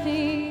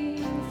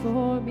nothing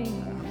for me.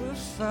 I will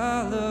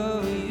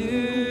follow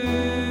you.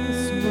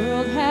 This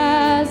world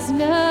has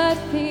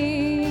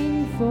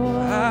nothing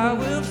for me. I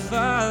will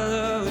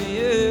follow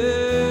you.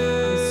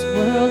 This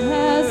world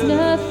has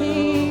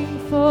nothing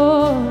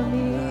for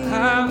me.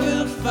 I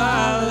will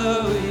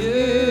follow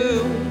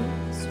you.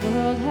 This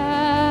world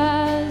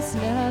has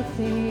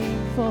nothing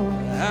for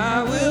me.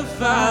 I will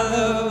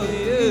follow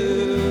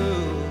you.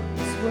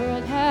 This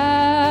world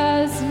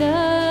has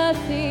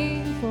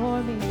nothing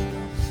for me.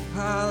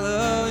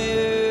 Follow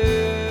you.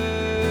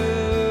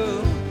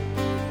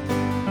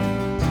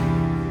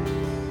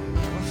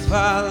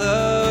 Follow